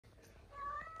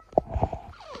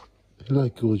Hello,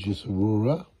 gorgeous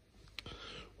Aurora.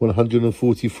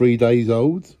 143 days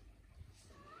old.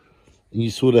 And you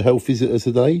saw the health visitor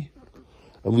today.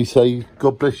 And we say,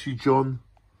 God bless you, John.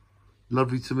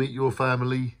 Lovely to meet your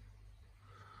family.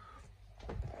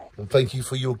 And thank you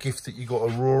for your gift that you got,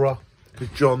 Aurora. Because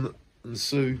John and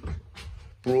Sue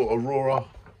brought Aurora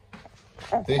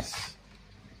this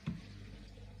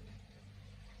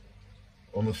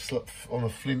on a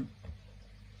flint.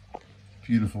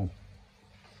 Beautiful.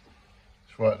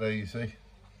 It's right there, you see.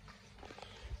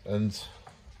 And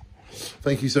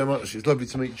thank you so much. It's lovely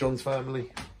to meet John's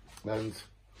family. And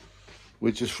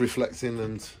we're just reflecting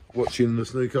and watching the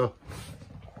snooker.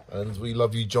 And we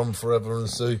love you, John, forever, and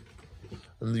Sue.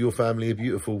 And your family are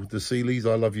beautiful. The Seeleys,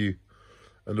 I love you.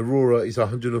 And Aurora is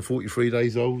 143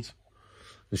 days old.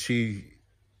 And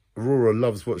Aurora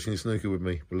loves watching snooker with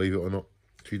me, believe it or not.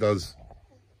 She does.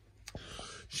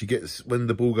 She gets, when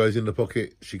the ball goes in the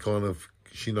pocket, she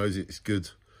knows it's good.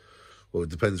 Well, it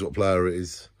depends what player it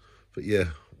is. But yeah,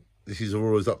 this is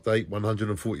Aurora's update,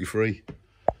 143.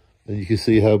 And you can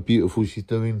see how beautiful she's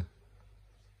doing.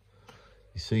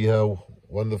 You see how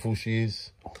wonderful she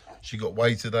is. She got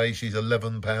weighed today. She's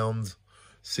 11 pounds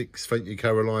 6. Thank you,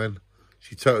 Caroline.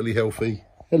 She's totally healthy.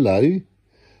 Hello.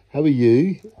 How are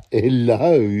you?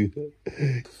 Hello.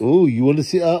 Oh, you want to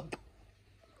sit up?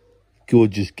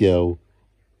 Gorgeous girl.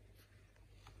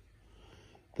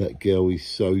 That girl is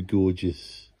so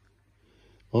gorgeous.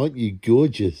 Aren't you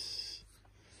gorgeous?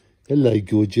 Hello,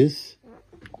 gorgeous.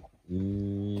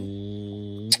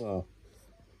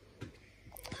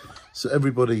 So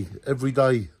everybody, every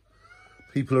day,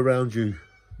 people around you,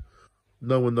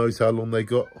 no one knows how long they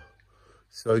got.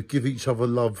 So give each other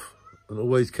love and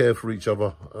always care for each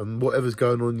other. And whatever's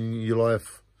going on in your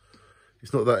life,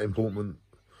 it's not that important.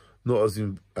 Not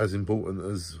as important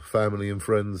as family and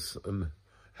friends and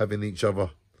having each other.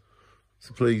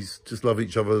 So please, just love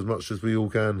each other as much as we all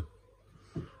can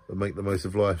and make the most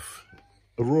of life.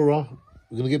 Aurora,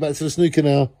 we're going to get back to the snooker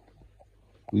now.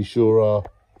 We sure are.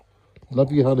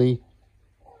 Love you, honey.